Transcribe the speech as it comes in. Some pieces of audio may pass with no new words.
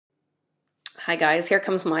Hi guys, here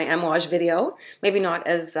comes my Amouage video. Maybe not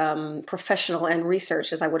as professional and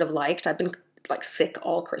researched as I would have liked. I've been like sick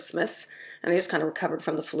all Christmas and I just kind of recovered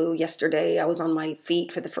from the flu yesterday. I was on my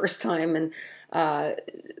feet for the first time, and uh,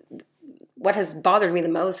 what has bothered me the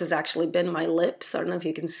most has actually been my lips. I don't know if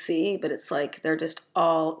you can see, but it's like they're just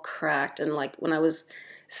all cracked, and like when I was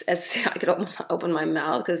as I could almost not open my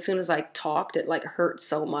mouth because as soon as I talked it like hurt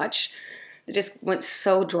so much. It just went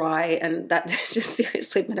so dry, and that just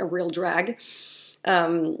seriously been a real drag.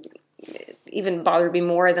 Um, Even bothered me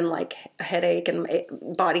more than like a headache and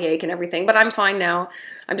body ache and everything. But I'm fine now.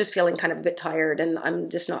 I'm just feeling kind of a bit tired, and I'm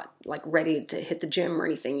just not like ready to hit the gym or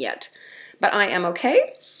anything yet. But I am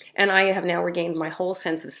okay, and I have now regained my whole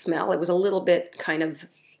sense of smell. It was a little bit kind of,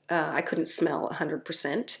 I couldn't smell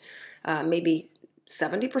 100%, maybe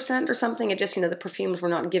 70% or something. It just, the perfumes were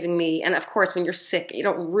not giving me, and of course when you're sick you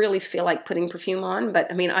don't really feel like putting perfume on, but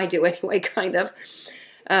I mean I do anyway, kind of.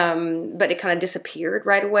 But it kind of disappeared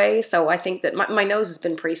right away. So I think that my nose has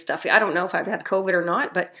been pretty stuffy. I don't know if I've had COVID or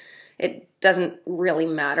not, but it doesn't really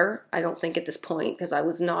matter, I don't think, at this point, because I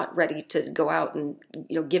was not ready to go out and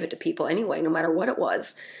give it to people anyway, no matter what it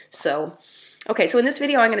was. So okay, so in this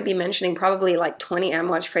video I'm going to be mentioning probably like 20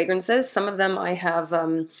 Amouage fragrances. Some of them I have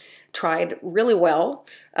tried really well.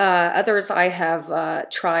 Others I have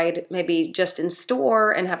tried maybe just in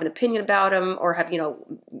store and have an opinion about them, or have,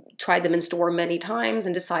 tried them in store many times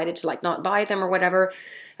and decided to like not buy them or whatever.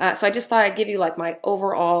 So I just thought I'd give you like my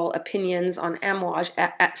overall opinions on Amouage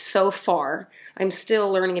at so far. I'm still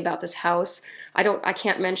learning about this house. I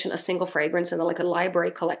can't mention a single fragrance in the like a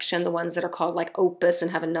library collection, the ones that are called like Opus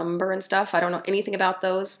and have a number and stuff. I don't know anything about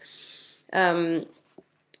those.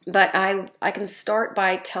 But I can start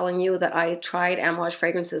by telling you that I tried Amouage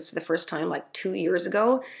fragrances for the first time like 2 years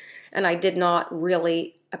ago, and I did not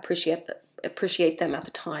really appreciate them at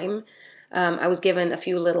the time. I was given a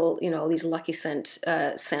few little, these Lucky Scent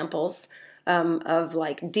samples of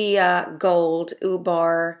like Dia, Gold,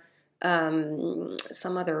 Ubar,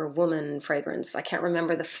 some other woman fragrance. I can't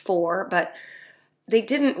remember the four, but they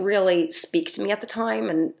didn't really speak to me at the time,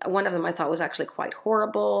 and one of them I thought was actually quite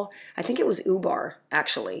horrible. I think it was Ubar,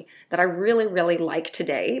 actually, that I really, really like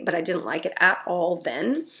today, but I didn't like it at all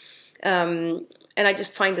then. And I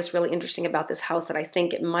just find this really interesting about this house, that I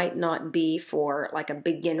think it might not be for like a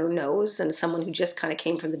beginner nose and someone who just kind of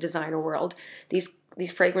came from the designer world. These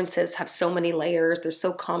fragrances have so many layers. They're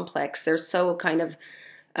so complex. They're so kind of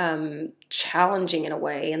challenging in a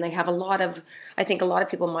way, and they have a lot of, I think a lot of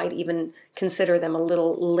people might even consider them a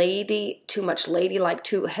little too much ladylike,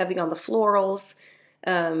 too heavy on the florals.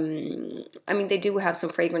 I mean, they do have some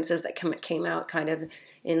fragrances that came out kind of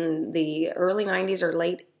in the early 90s or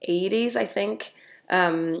late 80s, I think,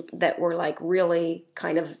 that were like really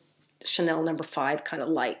kind of Chanel No. 5 kind of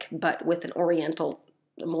like, but with a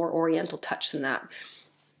more oriental touch than that.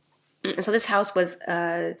 And so this house was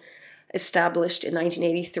established in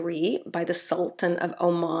 1983 by the Sultan of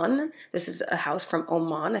Oman. This is a house from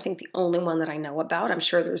Oman, I think the only one that I know about. I'm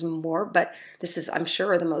sure there's more, but this is, I'm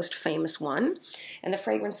sure, the most famous one. And the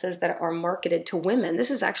fragrances that are marketed to women,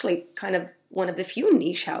 this is actually kind of one of the few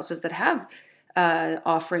niche houses that have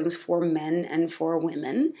offerings for men and for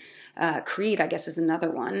women. Creed, I guess, is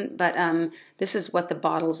another one, but this is what the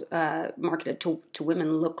bottles marketed to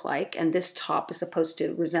women look like. And this top is supposed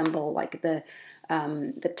to resemble like the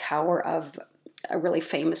tower of a really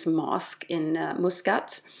famous mosque in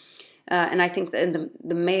Muscat. And I think that in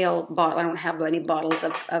the male bottle, I don't have any bottles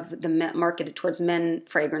of the marketed towards men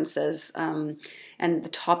fragrances. And the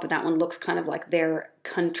top of that one looks kind of like their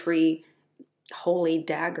country holy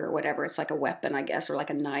dagger or whatever. It's like a weapon, I guess, or like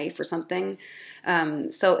a knife or something.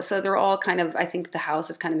 So they're all kind of, I think the house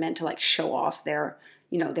is kind of meant to like show off their,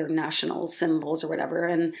 their national symbols or whatever.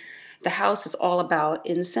 And the house is all about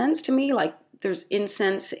incense to me. Like there's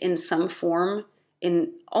incense in some form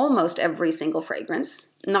in almost every single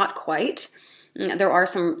fragrance. Not quite. There are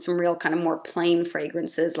some real kind of more plain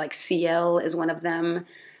fragrances, like Ciel is one of them.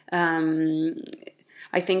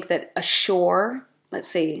 I think that Ashore, let's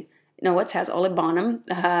see, no, it has Olibanum.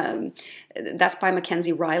 That's by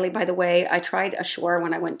Mackenzie Riley, by the way. I tried Ashore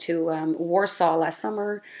when I went to Warsaw last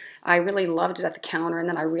summer. I really loved it at the counter, and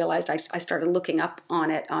then I realized I started looking up on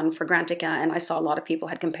it on Fragrantica, and I saw a lot of people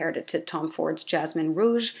had compared it to Tom Ford's Jasmine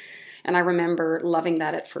Rouge, and I remember loving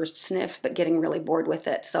that at first sniff, but getting really bored with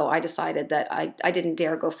it. So I decided that I didn't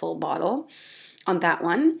dare go full bottle on that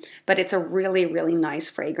one, but it's a really, really nice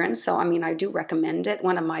fragrance. So, I mean, I do recommend it.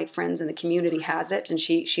 One of my friends in the community has it, and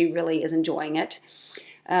she really is enjoying it.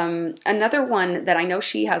 Another one that I know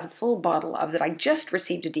she has a full bottle of that I just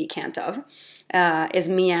received a decant of is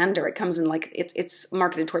Meander. It comes in like, it's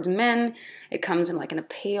marketed towards men. It comes in like in a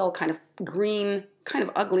pale kind of green, kind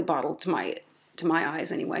of ugly bottle to my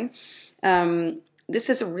eyes anyway. This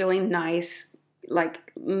is a really nice,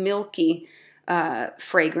 like milky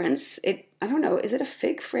fragrance. I don't know, is it a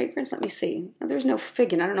fig fragrance? Let me see. There's no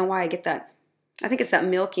fig in. I don't know why I get that. I think it's that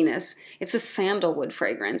milkiness. It's a sandalwood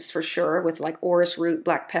fragrance for sure, with like orris root,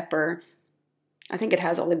 black pepper. I think it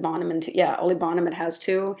has olibanum and yeah, olibanum it has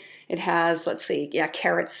too. It has, let's see, yeah,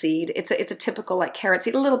 carrot seed. It's a typical like carrot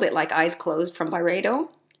seed, a little bit like Eyes Closed from Byredo.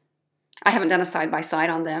 I haven't done a side by side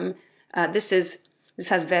on them. This has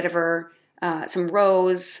vetiver, some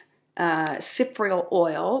rose, cypriol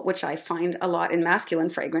oil, which I find a lot in masculine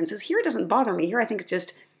fragrances. Here it doesn't bother me. Here I think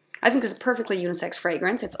it's a perfectly unisex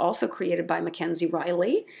fragrance. It's also created by Mackenzie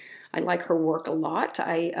Riley. I like her work a lot.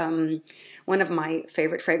 One of my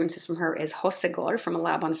favorite fragrances from her is Hossegor from A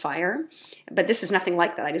Lab on Fire. But this is nothing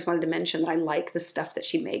like that. I just wanted to mention that I like the stuff that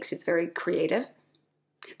she makes. It's very creative.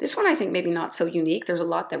 This one I think maybe not so unique. There's a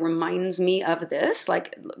lot that reminds me of this,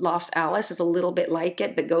 like Lost Alice is a little bit like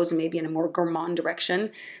it, but goes maybe in a more gourmand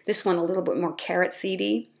direction. This one a little bit more carrot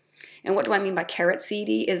seedy. And what do I mean by carrot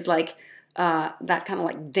seedy is like that kind of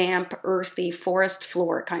like damp, earthy forest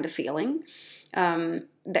floor kind of feeling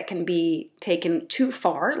that can be taken too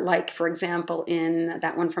far. Like, for example, in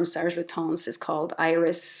that one from Serge Lutens is called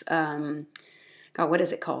Iris, God, what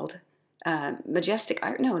is it called? Majestic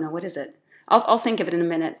Iris? No, what is it? I'll think of it in a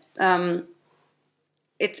minute.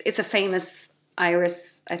 It's a famous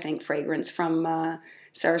iris, I think, fragrance from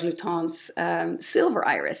Serge Lutens. Silver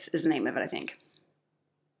Iris is the name of it, I think.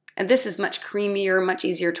 And this is much creamier, much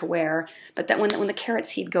easier to wear. But that when the carrot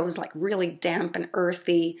seed goes like really damp and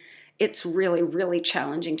earthy, it's really, really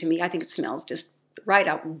challenging to me. I think it smells just right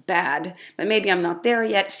out bad. But maybe I'm not there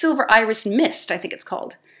yet. Silver Iris Mist, I think it's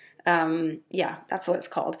called. Yeah, that's what it's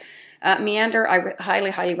called. Meander, I highly,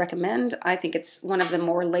 highly recommend. I think it's one of the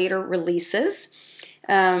more later releases.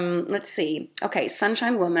 Let's see. Okay,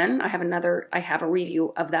 Sunshine Woman. I have a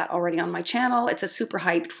review of that already on my channel. It's a super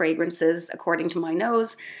hyped fragrances, according to my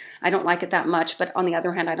nose. I don't like it that much, but on the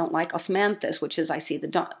other hand, I don't like osmanthus, which is, I think,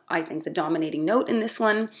 the dominating note in this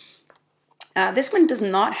one. This one does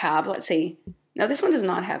not have, let's see. Now, this one does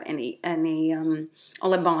not have any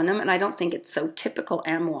olibanum, and I don't think it's so typical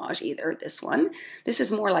Amouage either, this one. This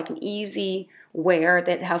is more like an easy wear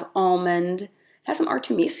that has almond. It has some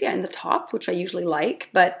Artemisia in the top, which I usually like,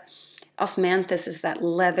 but osmanthus is that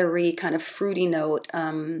leathery kind of fruity note.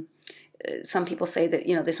 Some people say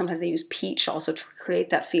that, sometimes they use peach also to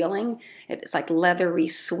create that feeling. It's like leathery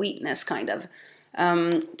sweetness kind of.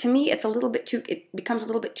 To me, it becomes a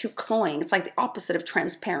little bit too cloying. It's like the opposite of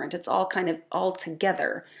transparent. It's all kind of all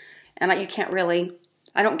together. And I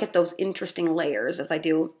don't get those interesting layers as I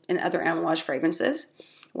do in other Amouage fragrances.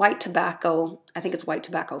 White tobacco, I think it's white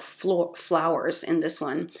tobacco flowers in this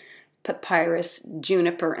one. Papyrus,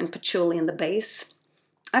 juniper, and patchouli in the base.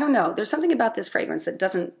 I don't know. There's something about this fragrance that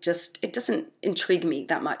doesn't intrigue me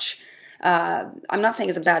that much. I'm not saying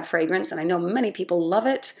it's a bad fragrance, and I know many people love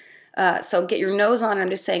it. So get your nose on it. I'm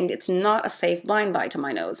just saying it's not a safe blind buy to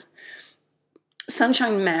my nose.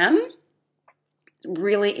 Sunshine Man,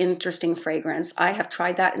 really interesting fragrance. I have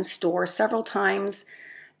tried that in store several times.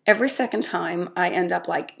 Every second time I end up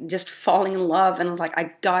like just falling in love and I was like,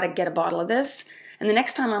 I gotta get a bottle of this. And the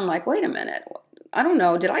next time I'm like, wait a minute, I don't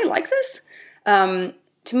know, did I like this?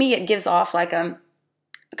 To me, it gives off like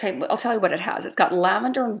okay, I'll tell you what it has. It's got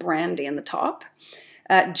lavender and brandy in the top.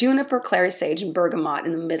 Juniper, clary sage, and bergamot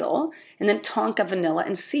in the middle, and then tonka, vanilla,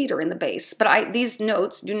 and cedar in the base. But these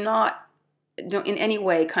notes don't in any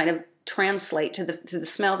way kind of translate to the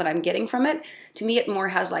smell that I'm getting from it. To me, it more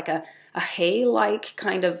has like a hay-like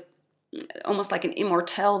kind of, almost like an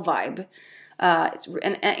immortelle vibe.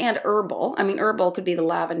 And herbal. I mean, herbal could be the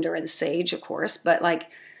lavender and the sage, of course, but like,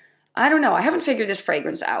 I don't know. I haven't figured this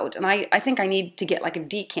fragrance out, and I think I need to get like a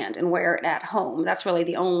decant and wear it at home. That's really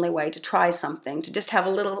the only way to try something, to just have a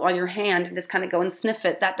little on your hand and just kind of go and sniff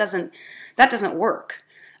it. That doesn't work,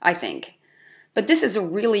 I think. But this is a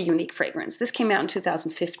really unique fragrance. This came out in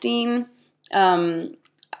 2015. I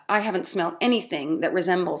haven't smelled anything that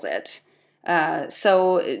resembles it.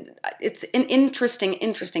 So it's an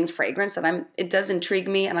interesting fragrance that it does intrigue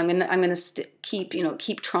me, and I'm gonna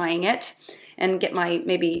keep trying it. And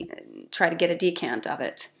maybe try to get a decant of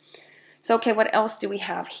it. So, okay, what else do we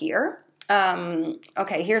have here?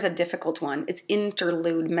 Okay, here's a difficult one. It's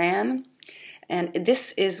Interlude Man. And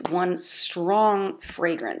this is one strong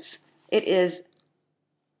fragrance. It is,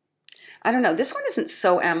 I don't know, this one isn't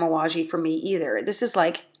so Amouage-y for me either. This is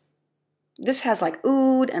like This has like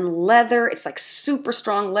oud and leather. It's like super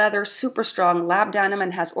strong leather, super strong labdanum,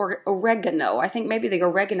 and has oregano. I think maybe the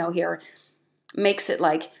oregano here makes it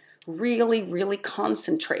like really, really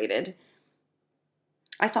concentrated.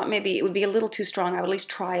 I thought maybe it would be a little too strong. I would at least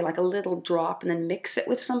try like a little drop and then mix it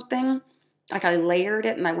with something. Like I layered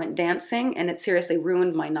it and I went dancing, and it seriously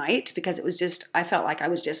ruined my night because it was just, I felt like I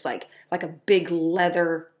was just like a big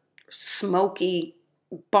leather, smoky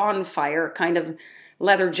bonfire kind of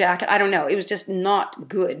leather jacket. I don't know. It was just not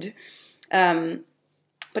good.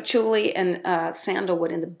 Patchouli and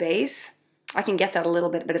sandalwood in the base. I can get that a little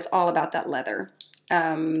bit, but it's all about that leather.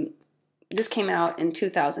 This came out in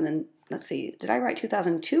 2000 and let's see, did I write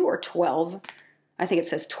 2002 or 12? I think it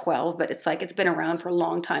says 12, but it's like it's been around for a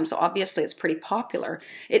long time, so obviously it's pretty popular.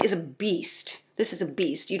 It is a beast. This is a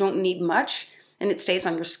beast. You don't need much, and it stays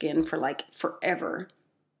on your skin for like forever.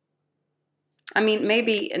 I mean,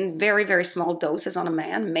 maybe in very, very small doses on a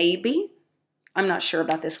man, maybe. I'm not sure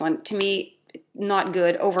about this one. To me, not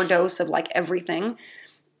good. Overdose of like everything.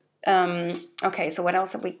 Okay, so what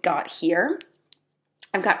else have we got here?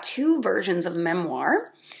 I've got two versions of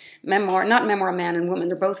Memoir. Memoir, not Memoir Man and Woman.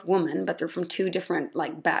 They're both woman, but they're from two different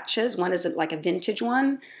like batches. One is like a vintage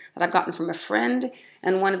one that I've gotten from a friend,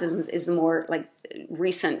 and one of them is the more like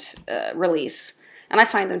recent release. And I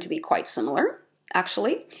find them to be quite similar,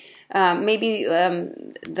 actually. Maybe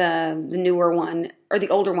the newer one or the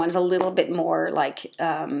older one is a little bit more like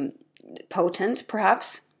potent,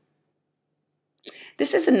 perhaps.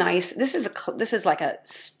 This is a nice. This is like a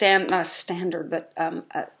not a standard, but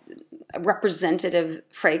a representative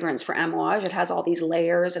fragrance for Amouage. It has all these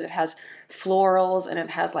layers, and it has florals, and it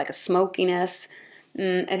has like a smokiness.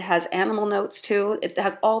 It has animal notes too. It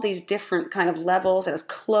has all these different kind of levels. It has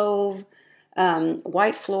clove,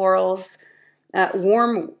 white florals,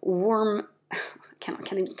 warm.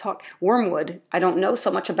 Can't even talk. Wormwood. I don't know so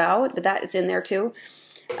much about, but that is in there too.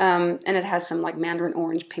 And it has some like mandarin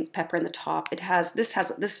orange, pink pepper in the top.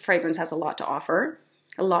 This fragrance has a lot to offer,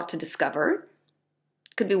 a lot to discover.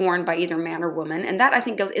 Could be worn by either man or woman, and that I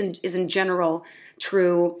think is in general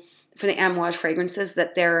true for the Amouage fragrances,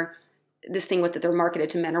 that they're this thing with that they're marketed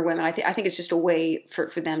to men or women. I think it's just a way for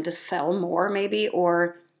them to sell more, maybe,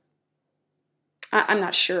 or I'm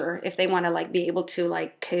not sure if they want to like be able to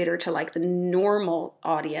like cater to like the normal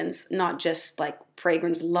audience, not just like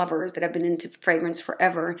fragrance lovers that have been into fragrance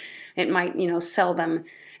forever. It might, sell them.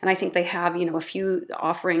 And I think they have, a few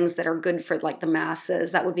offerings that are good for like the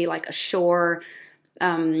masses. That would be like Ashore,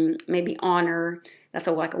 maybe Honor. That's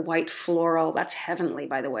like a white floral. That's heavenly,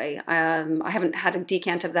 by the way. I haven't had a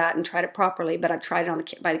decant of that and tried it properly, but I've tried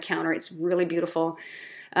it by the counter. It's really beautiful.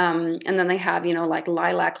 And then they have, like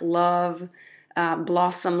Lilac Love,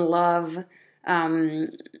 Blossom Love.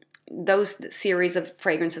 Those series of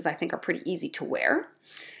fragrances I think are pretty easy to wear.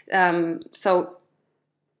 And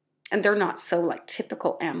they're not so like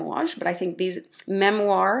typical Amouage, but I think these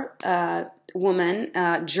Memoir,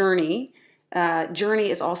 Woman, Journey. Journey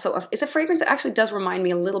is also is a fragrance that actually does remind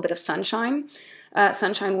me a little bit of Sunshine,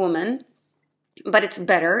 Sunshine Woman, but it's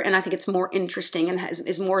better, and I think it's more interesting and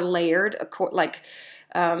is more layered, like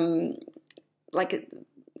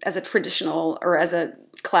as a traditional or as a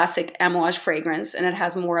classic Amouage fragrance, and it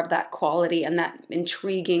has more of that quality and that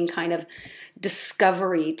intriguing kind of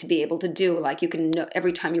discovery to be able to do. Like you can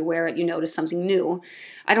every time you wear it, you notice something new.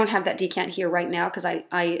 I don't have that decant here right now because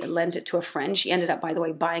I lent it to a friend. She ended up, by the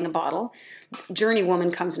way, buying a bottle. Journey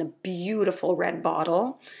Woman comes in a beautiful red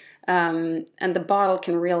bottle, and the bottle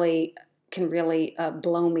can really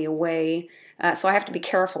blow me away. So I have to be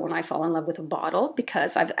careful when I fall in love with a bottle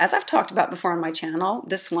because as I've talked about before on my channel,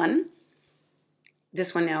 this one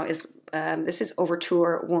now is this is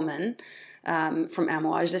Overture Woman from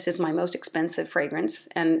Amouage. This is my most expensive fragrance,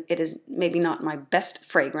 and it is maybe not my best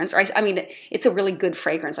fragrance. I mean, it's a really good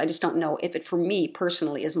fragrance. I just don't know if it, for me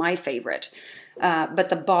personally, is my favorite. But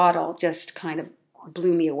the bottle just kind of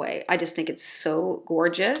blew me away. I just think it's so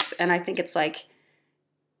gorgeous, and I think it's like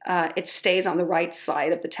it stays on the right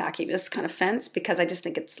side of the tackiness kind of fence because I just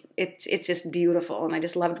think it's just beautiful, and I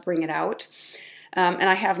just love to bring it out. And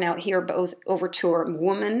I have now here both Overture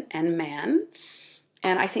Woman and Man.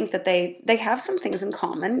 And I think that they have some things in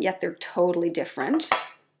common, yet they're totally different.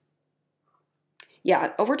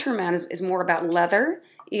 Yeah, Overture Man is more about leather.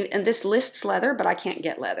 And this lists leather, but I can't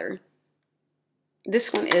get leather.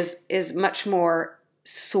 This one is much more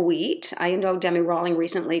sweet. I know Demi Rawling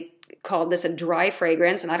recently called this a dry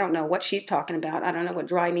fragrance, and I don't know what she's talking about. I don't know what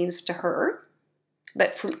dry means to her.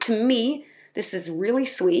 But to me, this is really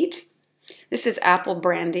sweet. This is apple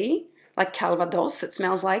brandy, like Calvados, it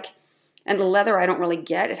smells like. And the leather I don't really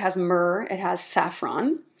get. It has myrrh, it has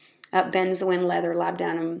saffron, benzoin leather,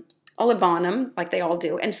 labdanum, olibanum, like they all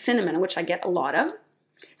do, and cinnamon, which I get a lot of.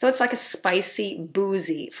 So it's like a spicy,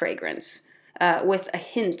 boozy fragrance with a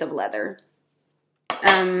hint of leather.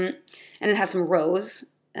 And it has some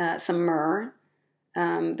rose, some myrrh.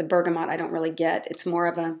 The bergamot I don't really get. It's more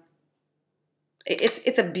of a,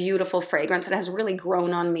 it's a beautiful fragrance. It has really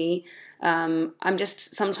grown on me. I'm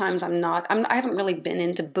just, sometimes I haven't really been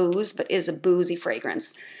into booze, but is a boozy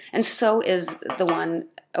fragrance. And so is the one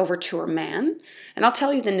Overture Man. And I'll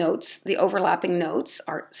tell you the notes. The overlapping notes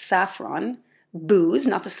are saffron, booze,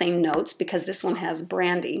 not the same notes, because this one has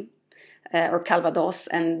brandy or Calvados,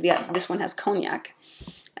 and this one has cognac.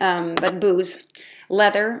 But booze,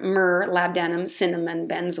 leather, myrrh, labdanum, cinnamon,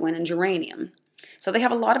 benzoin, and geranium. So they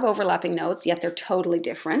have a lot of overlapping notes, yet they're totally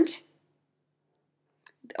different.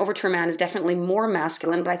 Overture Man is definitely more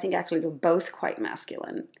masculine, but I think actually they're both quite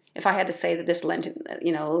masculine. If I had to say that this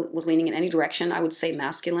was leaning in any direction, I would say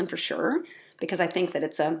masculine for sure, because I think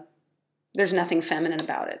that there's nothing feminine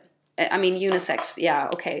about it. I mean, unisex, yeah,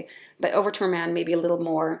 okay. But Overture Man maybe a little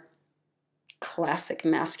more classic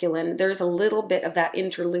masculine. There's a little bit of that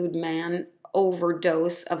Interlude Man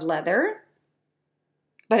overdose of leather,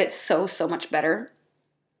 but it's so much better.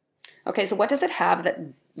 Okay, so what does it have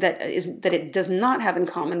that it does not have in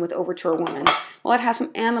common with Overture Woman? Well, it has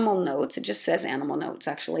some animal notes. It just says animal notes,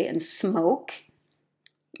 actually, and smoke.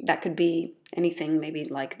 That could be anything, maybe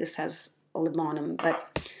like this has olibanum,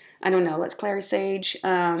 but I don't know. Let's clary sage.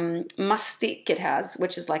 Mustique it has,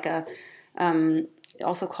 which is like a,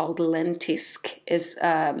 also called lentisk, is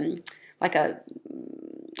like a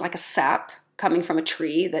sap coming from a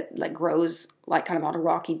tree that like grows like kind of on a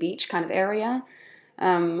rocky beach kind of area.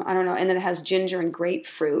 I don't know. And then it has ginger and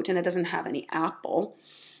grapefruit, and it doesn't have any apple.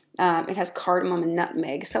 It has cardamom and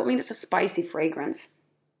nutmeg. So, I mean, it's a spicy fragrance.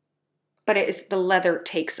 But the leather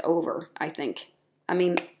takes over, I think. I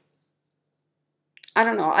mean, I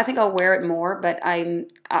don't know. I think I'll wear it more, but I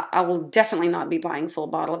will definitely not be buying a full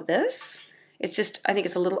bottle of this. It's just, I think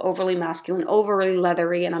it's a little overly masculine, overly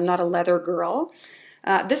leathery, and I'm not a leather girl.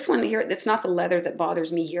 This one here, it's not the leather that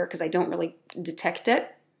bothers me here because I don't really detect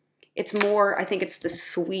it. It's more, I think it's the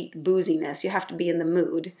sweet booziness. You have to be in the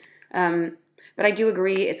mood. But I do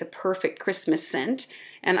agree it's a perfect Christmas scent.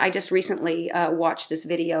 And I just recently watched this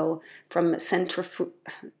video from Centrifugal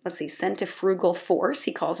Force,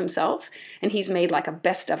 he calls himself. And he's made like a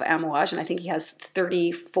best of Amouage. And I think he has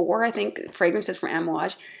 34, I think, fragrances from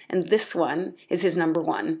Amouage. And this one is his number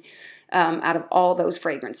one out of all those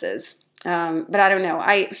fragrances. But I don't know.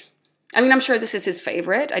 I mean, I'm sure this is his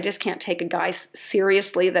favorite. I just can't take a guy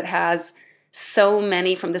seriously that has so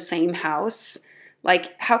many from the same house.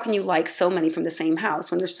 Like, how can you like so many from the same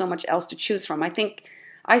house when there's so much else to choose from? I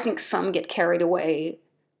think some get carried away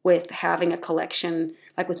with having a collection,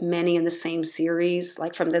 like with many in the same series,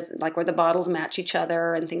 like from this, like where the bottles match each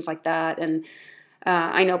other and things like that. And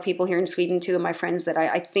I know people here in Sweden too, and my friends that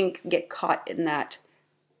I think get caught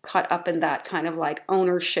up in that kind of like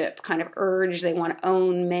ownership kind of urge. They want to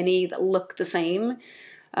own many that look the same,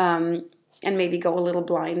 and maybe go a little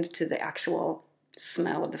blind to the actual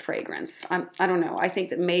smell of the fragrance. I don't know. I think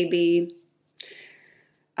that maybe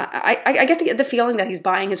I get the feeling that he's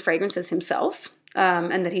buying his fragrances himself,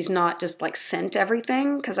 and that he's not just like sent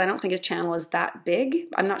everything, because I don't think his channel is that big.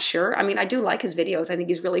 I'm not sure. I mean, I do like his videos. I think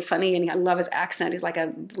he's really funny, and I love his accent. He's like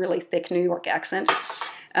a really thick New York accent.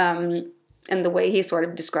 And the way he sort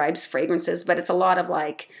of describes fragrances, but it's a lot of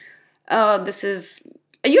like, oh, this is,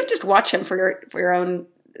 you have to just watch him for your own,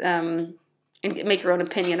 and make your own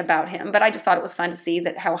opinion about him. But I just thought it was fun to see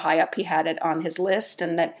that how high up he had it on his list,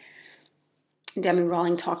 and that Demi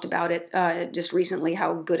Rawling talked about it just recently,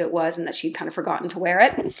 how good it was, and that she'd kind of forgotten to wear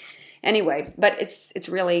it. Anyway, but it's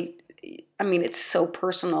really, I mean, it's so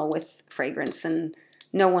personal with fragrance, and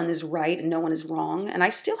no one is right and no one is wrong. And I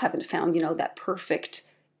still haven't found, that perfect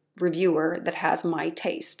reviewer that has my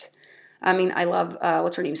taste. I mean, I love,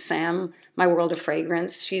 what's her name, Sam, My World of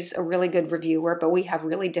Fragrance. She's a really good reviewer, but we have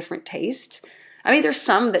really different taste. I mean, there's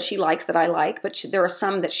some that she likes that I like, but there are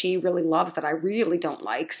some that she really loves that I really don't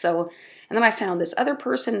like. So, and then I found this other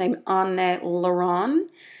person named Anne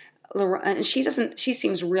Laurent, and she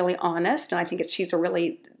seems really honest, and I think she's a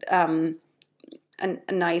really,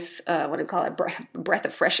 a nice, what do you call it, breath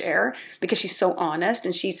of fresh air, because she's so honest,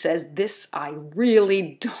 and she says, this I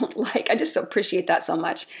really don't like. I just appreciate that so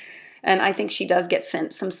much. And I think she does get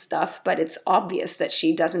sent some stuff, but it's obvious that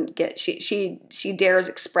she doesn't get, she dares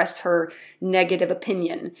express her negative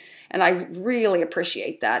opinion. And I really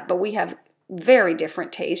appreciate that. But we have very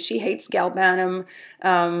different tastes. She hates galbanum.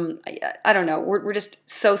 I don't know. We're just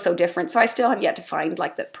so different. So I still have yet to find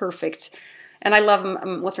like the perfect. And I love,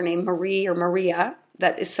 what's her name, Marie or Maria,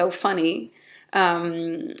 that is so funny.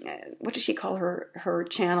 What does she call her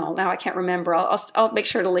channel? Now I can't remember. I'll make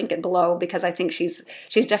sure to link it below because I think she's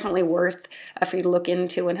definitely worth for you to look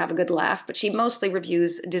into and have a good laugh. But she mostly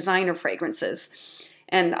reviews designer fragrances.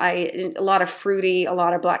 And a lot of fruity, a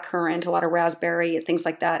lot of blackcurrant, a lot of raspberry, and things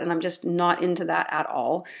like that. And I'm just not into that at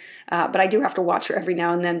all. But I do have to watch her every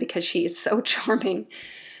now and then because she is so charming.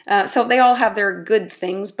 So they all have their good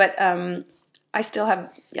things, but I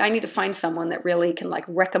need to find someone that really can like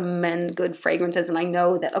recommend good fragrances. And I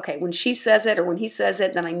know that, okay, when she says it or when he says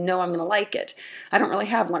it, then I know I'm going to like it. I don't really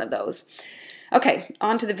have one of those. Okay,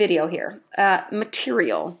 on to the video here.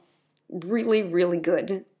 Material, really, really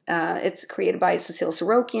good. It's created by Ciel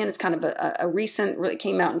Sorokian. It's kind of a recent, really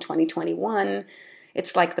came out in 2021.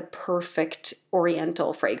 It's like the perfect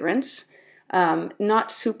oriental fragrance.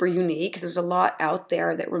 Not super unique because there's a lot out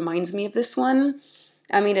there that reminds me of this one.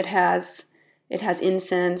 I mean, it has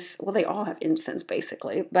incense. Well, they all have incense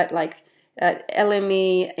basically, but like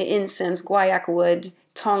elemi, incense, guaiac wood,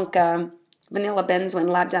 tonka, vanilla benzoin,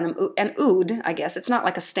 labdanum, and oud, I guess. It's not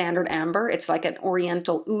like a standard amber. It's like an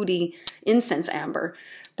oriental oudy incense amber.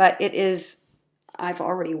 But it is, I've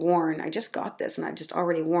already worn, I just got this and I've just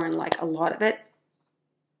already worn like a lot of it.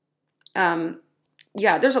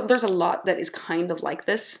 Yeah, there's a lot that is kind of like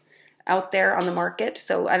this out there on the market.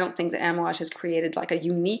 So I don't think that Amouage has created like a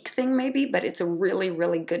unique thing maybe, but it's a really,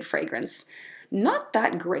 really good fragrance. Not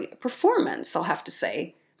that great performance, I'll have to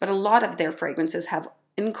say, but a lot of their fragrances have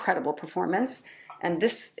incredible performance. And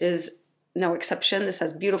this is no exception. This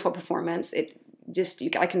has beautiful performance.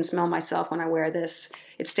 I can smell myself when I wear this.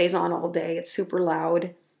 It stays on all day. It's super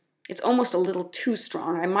loud. It's almost a little too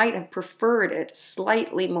strong. I might have preferred it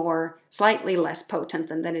slightly less potent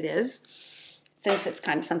than it is, since it's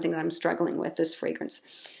kind of something that I'm struggling with, this fragrance.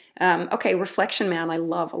 Okay, Reflection Man I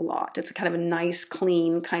love a lot. It's a kind of a nice,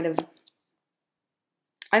 clean kind of,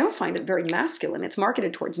 I don't find it very masculine. It's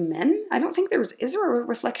marketed towards men. I don't think is there a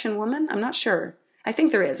Reflection Woman? I'm not sure. I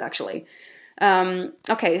think there is actually.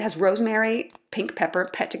 Okay, it has rosemary, pink pepper,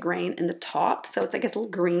 petitgrain in the top. So it's, I guess, a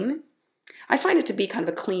little green. I find it to be kind of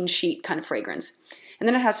a clean sheet kind of fragrance. And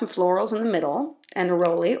then it has some florals in the middle, and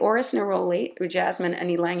neroli, orris neroli, jasmine,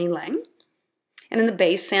 and ylang ylang. And in the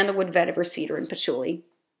base, sandalwood, vetiver, cedar, and patchouli.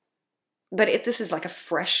 But this is like a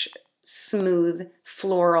fresh, smooth,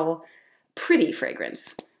 floral, pretty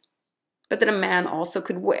fragrance. But that a man also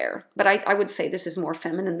could wear. But I would say this is more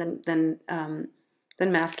feminine than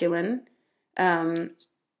masculine.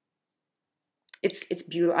 It's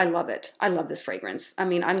beautiful. I love it. I love this fragrance. I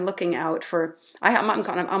mean, I'm looking out for, I'm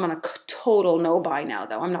on a total no buy now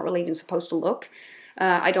though. I'm not really even supposed to look.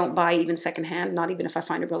 I don't buy even secondhand, not even if I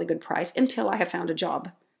find a really good price, until I have found a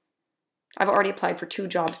job. I've already applied for 2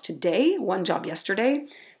 jobs today, 1 job yesterday.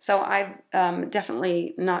 So I'm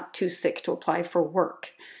definitely not too sick to apply for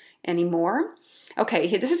work anymore.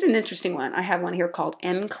 Okay, this is an interesting one. I have one here called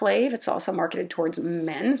Enclave. It's also marketed towards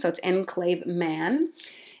men, so it's Enclave Man.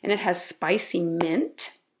 And it has spicy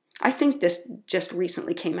mint. I think this just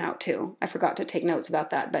recently came out too. I forgot to take notes about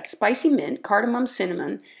that. But spicy mint, cardamom,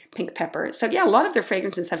 cinnamon, pink pepper. So yeah, a lot of their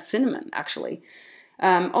fragrances have cinnamon, actually.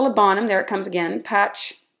 Olibanum, there it comes again.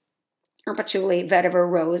 Patch, or patchouli, vetiver,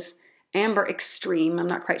 rose, amber extreme. I'm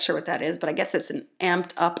not quite sure what that is, but I guess it's an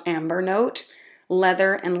amped up amber note.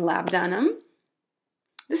 Leather and labdanum.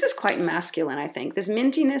 This is quite masculine, I think. This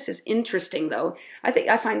mintiness is interesting, though.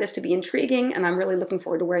 I find this to be intriguing, and I'm really looking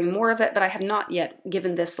forward to wearing more of it, but I have not yet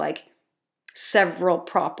given this, like, several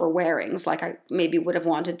proper wearings, like I maybe would have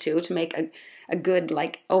wanted to make a good,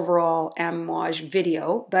 like, overall Amouage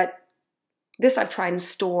video, but this I've tried in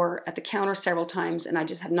store at the counter several times, and I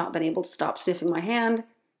just have not been able to stop sniffing my hand.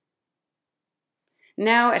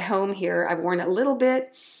 Now, at home here, I've worn it a little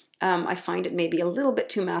bit. I find it maybe a little bit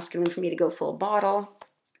too masculine for me to go full bottle.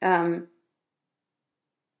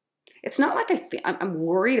 It's not like I'm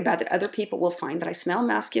worried about that other people will find that I smell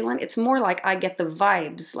masculine. It's more like I get the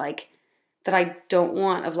vibes like that I don't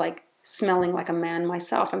want of like smelling like a man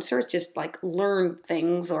myself. I'm sure it's just like learned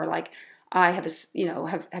things, or like I have,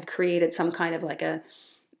 have created some kind of like a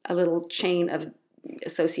little chain of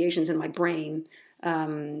associations in my brain.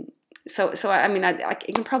 So I mean,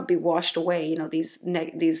 it can probably be washed away. These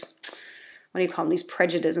what do you call them? These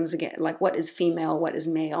prejudices again, like what is female, what is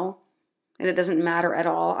male, and it doesn't matter at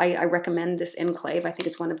all. I recommend this Enclave. I think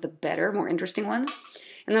it's one of the better, more interesting ones.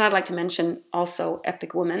 And then I'd like to mention also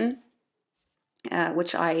Epic Woman,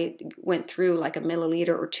 which I went through like a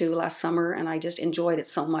milliliter or 2 last summer, and I just enjoyed it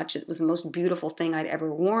so much. It was the most beautiful thing I'd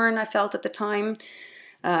ever worn, I felt at the time.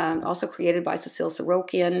 Also created by Ciel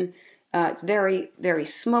Sorokian. It's very, very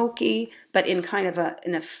smoky, but in kind of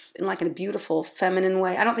in a beautiful feminine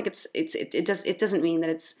way. I don't think it doesn't mean that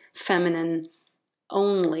it's feminine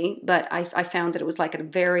only, but I found that it was like a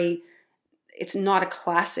very, it's not a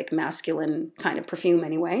classic masculine kind of perfume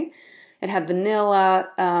anyway. It had vanilla,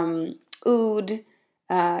 oud,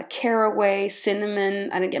 caraway,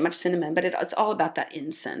 cinnamon. I didn't get much cinnamon, but it's all about that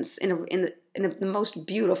incense in the most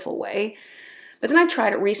beautiful way. But then I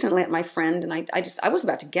tried it recently at my friend, and I was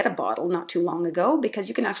about to get a bottle not too long ago, because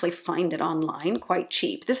you can actually find it online quite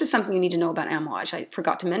cheap. This is something you need to know about Amouage. I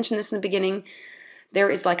forgot to mention this in the beginning. There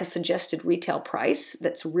is like a suggested retail price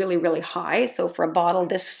that's really, really high. So for a bottle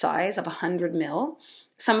this size of 100 ml,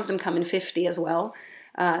 some of them come in 50 as well.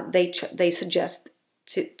 They suggest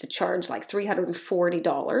to charge like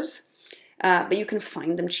 $340. But you can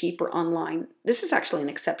find them cheaper online. This is actually an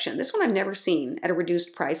exception. This one I've never seen at a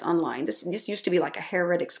reduced price online. This used to be like a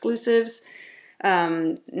Harrod exclusives.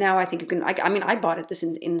 Now I think you can, I mean, I bought it this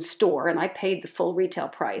in store, and I paid the full retail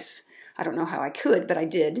price. I don't know how I could, but I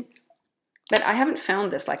did. But I haven't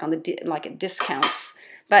found this like on the like at discounts.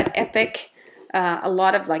 But Epic, a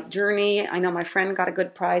lot of like Journey. I know my friend got a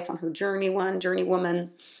good price on her Journey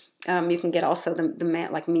Woman. You can get also the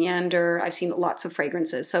man, like Meander. I've seen lots of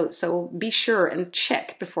fragrances. So be sure and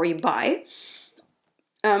check before you buy.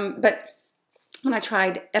 But when I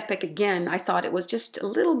tried Epic again, I thought it was just a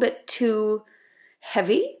little bit too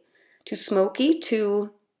heavy, too smoky,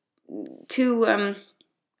 too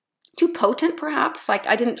potent perhaps. Like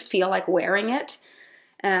I didn't feel like wearing it.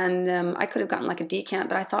 And I could have gotten like a decant,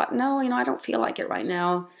 but I thought, no, I don't feel like it right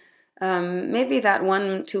now. Maybe that 2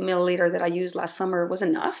 milliliter that I used last summer was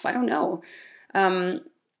enough. I don't know.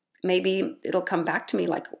 Maybe it'll come back to me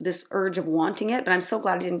like this urge of wanting it, but I'm so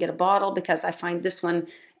glad I didn't get a bottle, because I find this one,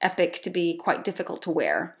 Epic, to be quite difficult to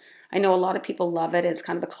wear. I know a lot of people love it. It's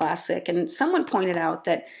kind of a classic. And someone pointed out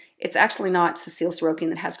that it's actually not Cecile Sorokin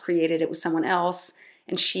that has created it. It was someone else.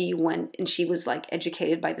 And she went and she was like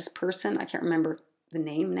educated by this person. I can't remember the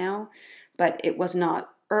name now, but it was not,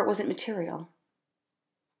 or it wasn't Material.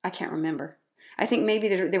 I can't remember. I think maybe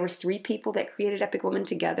there were 3 people that created Epic Woman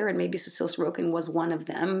together, and maybe Cecile Sorokin was one of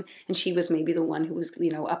them, and she was maybe the one who was,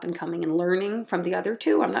 up and coming and learning from the other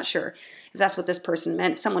 2. I'm not sure if that's what this person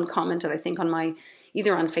meant. Someone commented, I think, on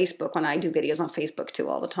either on Facebook, when I do videos on Facebook too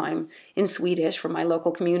all the time, in Swedish for my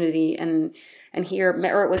local community, and here,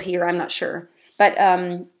 or it was here, I'm not sure. But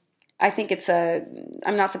I think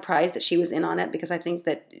I'm not surprised that she was in on it, because I think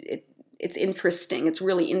that it's interesting. It's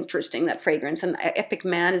really interesting, that fragrance. And Epic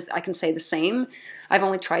Man I can say the same. I've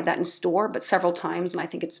only tried that in store, but several times, and I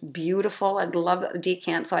think it's beautiful. I'd love a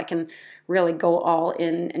decant so I can really go all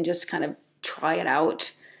in and just kind of try it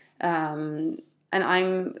out. And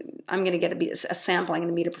I'm going to get a sample. I'm going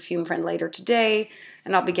to meet a perfume friend later today,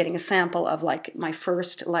 and I'll be getting a sample of like my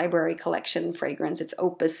first library collection fragrance. It's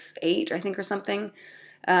Opus 8, I think, or something.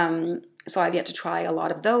 So I've yet to try a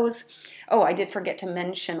lot of those. Oh, I did forget to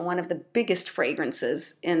mention one of the biggest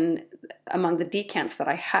fragrances among the decants that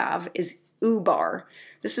I have is Ubar.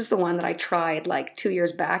 This is the one that I tried like 2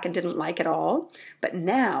 years back and didn't like at all. But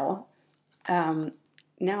now I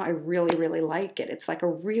really, really like it. It's like a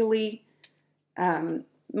really, me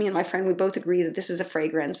and my friend, we both agree that this is a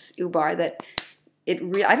fragrance, Ubar, that I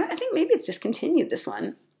think maybe it's discontinued, this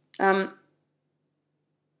one. That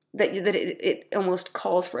it almost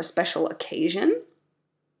calls for a special occasion,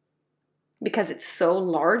 because it's so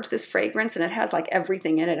large, this fragrance, and it has like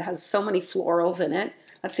everything in it. It has so many florals in it.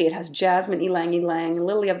 Let's see, it has jasmine, ylang ylang,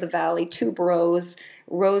 lily of the valley, tuberose,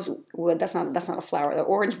 rosewood, that's not a flower, the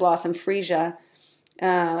orange blossom, freesia.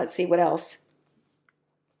 Let's see, what else?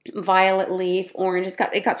 Violet leaf, orange.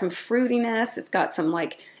 It got some fruitiness. It's got some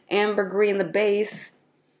like ambergris in the base.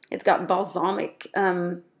 It's got balsamic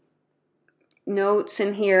notes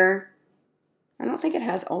in here. I don't think it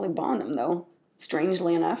has olibanum though,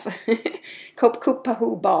 strangely enough.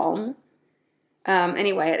 Kopkupahu balm.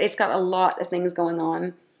 Anyway, it's got a lot of things going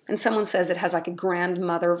on. And someone says it has like a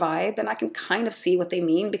grandmother vibe, and I can kind of see what they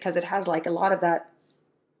mean, because it has like a lot of that.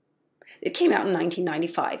 It came out in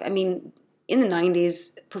 1995. I mean, in the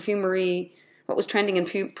 90s, perfumery, what was trending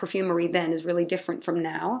in perfumery then is really different from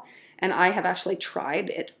now. And I have actually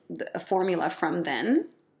tried a formula from then.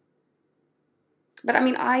 But I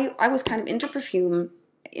mean, I was kind of into perfume,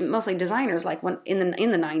 mostly designers, like when in the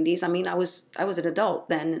 90s. I mean, I was an adult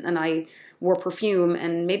then, and I wore perfume,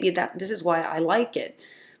 and maybe this is why I like it.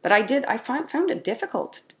 But I found it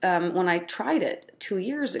difficult when I tried it 2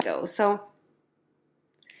 years ago. So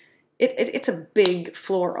it's a big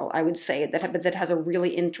floral, I would say, that has a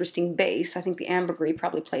really interesting base. I think the ambergris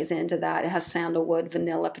probably plays into that. It has sandalwood,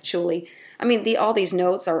 vanilla, patchouli. I mean, all these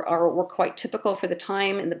notes were quite typical for the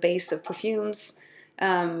time in the base of perfumes.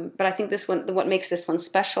 But I think this one, what makes this one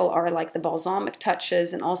special are like the balsamic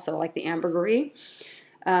touches, and also like the ambergris.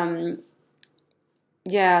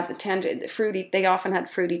 Yeah, the fruity. They often had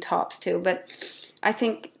fruity tops too, but I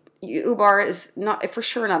think Ubar is not for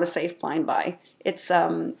sure not a safe blind buy. It's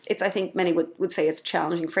I think many would say it's a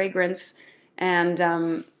challenging fragrance, and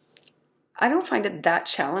I don't find it that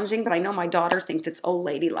challenging, but I know my daughter thinks it's old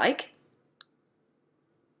lady like.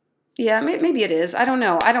 Yeah, maybe it is. I don't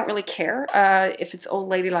know. I don't really care if it's old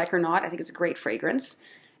lady like or not. I think it's a great fragrance.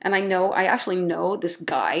 And I actually know this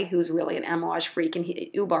guy who's really an Amouage freak, and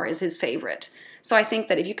Ubar is his favorite. So I think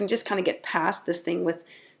that if you can just kind of get past this thing with,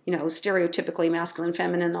 stereotypically masculine,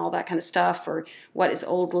 feminine, all that kind of stuff, or what is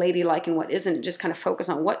old lady like and what isn't, just kind of focus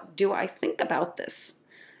on what do I think about this.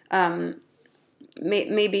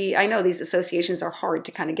 Maybe I know these associations are hard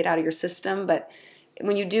to kind of get out of your system, but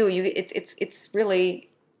when you do, it's really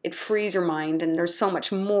it frees your mind, and there's so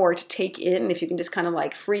much more to take in if you can just kind of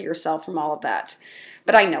like free yourself from all of that.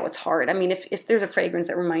 But I know it's hard. I mean, if there's a fragrance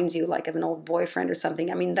that reminds you like of an old boyfriend or something,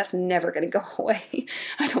 I mean, that's never going to go away,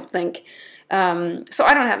 I don't think. So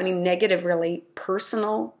I don't have any negative, really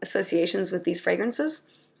personal associations with these fragrances.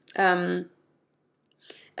 But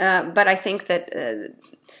I think that,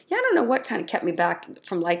 yeah, I don't know what kind of kept me back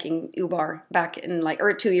from liking Ubar back in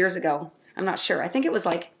or 2 years ago. I'm not sure. I think it was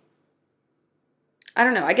like, I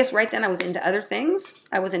don't know. I guess right then I was into other things.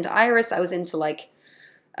 I was into iris. I was into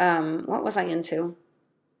what was I into?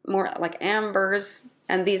 More like ambers.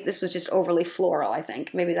 And this was just overly floral, I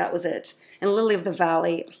think. Maybe that was it. And Lily of the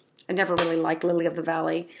Valley. I never really liked Lily of the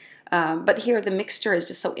Valley. But here the mixture is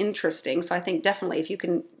just so interesting. So I think definitely if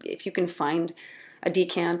you can find a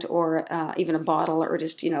decant or even a bottle, or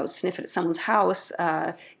just sniff it at someone's house,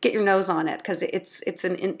 get your nose on it, because it's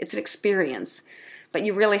an experience. But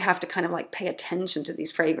you really have to kind of like pay attention to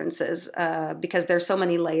these fragrances because there's so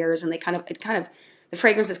many layers, and the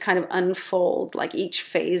fragrances kind of unfold like each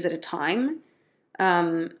phase at a time,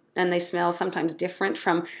 and they smell sometimes different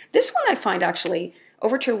from this one. I find actually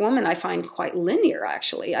Overture Woman I find quite linear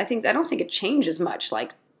actually. I don't think it changes much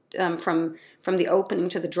like from the opening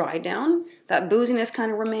to the dry down. That booziness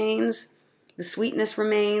kind of remains, the sweetness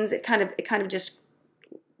remains. It kind of just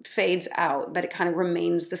fades out, but it kind of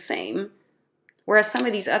remains the same. Whereas some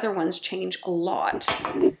of these other ones change a lot.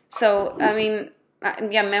 So, I mean,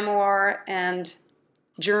 yeah, Memoir and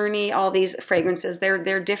Journey, all these fragrances,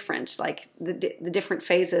 they're different, like the different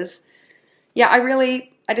phases. Yeah,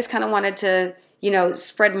 I just kind of wanted to,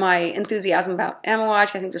 spread my enthusiasm about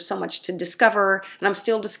Amouage. I think there's so much to discover, and I'm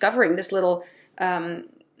still discovering this little, I'm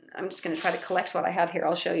just going to try to collect what I have here.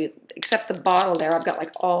 I'll show you, except the bottle there. I've got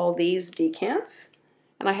like all these decants,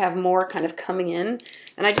 and I have more kind of coming in,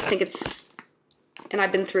 and I just think and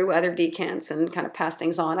I've been through other decants and kind of passed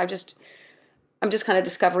things on. I'm just kind of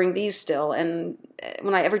discovering these still. And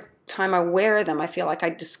every time I wear them, I feel like I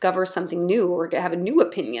discover something new or have a new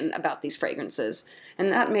opinion about these fragrances. And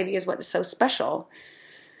that maybe is what is so special.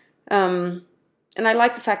 And I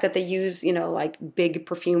like the fact that they use, like big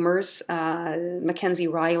perfumers, Mackenzie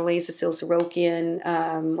Riley, Cecile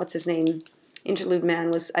Sorokian, what's his name? Interlude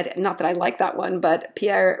Man was, not that I like that one, but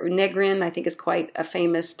Pierre Negrin, I think, is quite a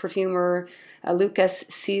famous perfumer. Lucas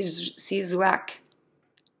Cizuak,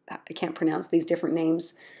 I can't pronounce these different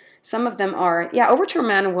names. Some of them are, Overture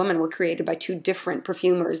Man and Woman were created by two different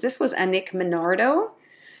perfumers. This was Annick Menardo,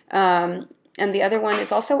 and the other one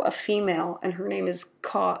is also a female, and her name is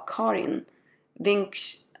Karin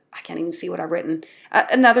Vink. I can't even see what I've written.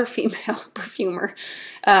 Another female perfumer,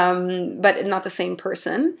 but not the same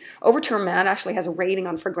person. Overture Man actually has a rating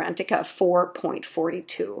on Fragrantica of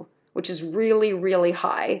 4.42, which is really, really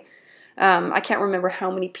high. I can't remember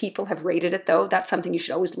how many people have rated it, though. That's something you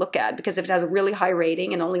should always look at, because if it has a really high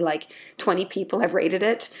rating and only like 20 people have rated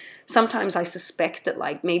it, sometimes I suspect that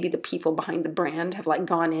like maybe the people behind the brand have like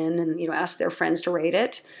gone in and asked their friends to rate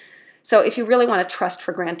it. So if you really want to trust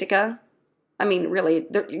Fragrantica, I mean, really,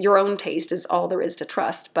 your own taste is all there is to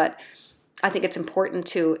trust. But I think it's important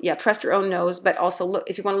to, trust your own nose, but also look,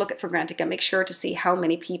 if you want to look at Fragrantica, make sure to see how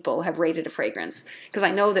many people have rated a fragrance. Because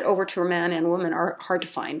I know that Overture Man and Woman are hard to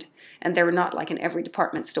find, and they're not like in every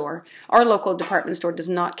department store. Our local department store does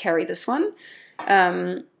not carry this one.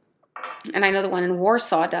 And I know the one in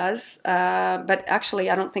Warsaw does, but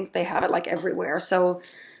actually I don't think they have it like everywhere. So,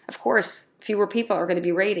 of course, fewer people are going to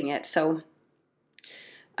be rating it. So,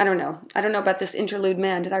 I don't know. I don't know about this Interlude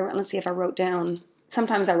Man. Let's see if I wrote down.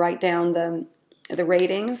 Sometimes I write down the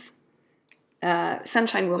ratings.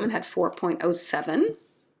 Sunshine Woman had 4.07.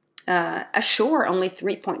 Ashore only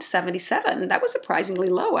 3.77. That was surprisingly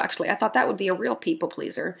low, actually. I thought that would be a real people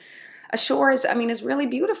pleaser. Ashore is really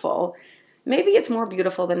beautiful. Maybe it's more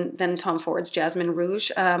beautiful than Tom Ford's Jasmine Rouge.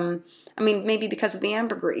 Maybe because of the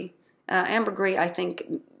ambergris. Ambergris, I think,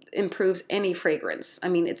 improves any fragrance. I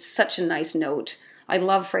mean, it's such a nice note. I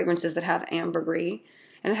love fragrances that have ambergris,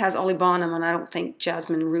 and it has olibanum, and I don't think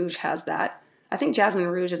Jasmine Rouge has that. I think Jasmine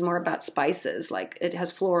Rouge is more about spices, like it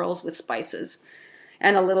has florals with spices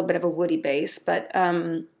and a little bit of a woody base. But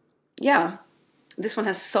yeah, this one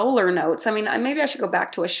has solar notes. I mean, maybe I should go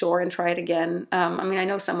back to Ashore and try it again. I mean, I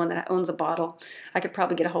know someone that owns a bottle. I could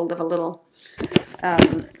probably get a hold of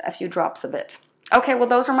a few drops of it. Okay, well,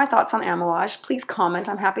 those are my thoughts on Amouage. Please comment.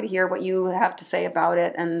 I'm happy to hear what you have to say about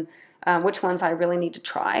it and which ones I really need to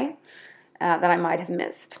try that I might have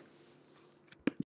missed.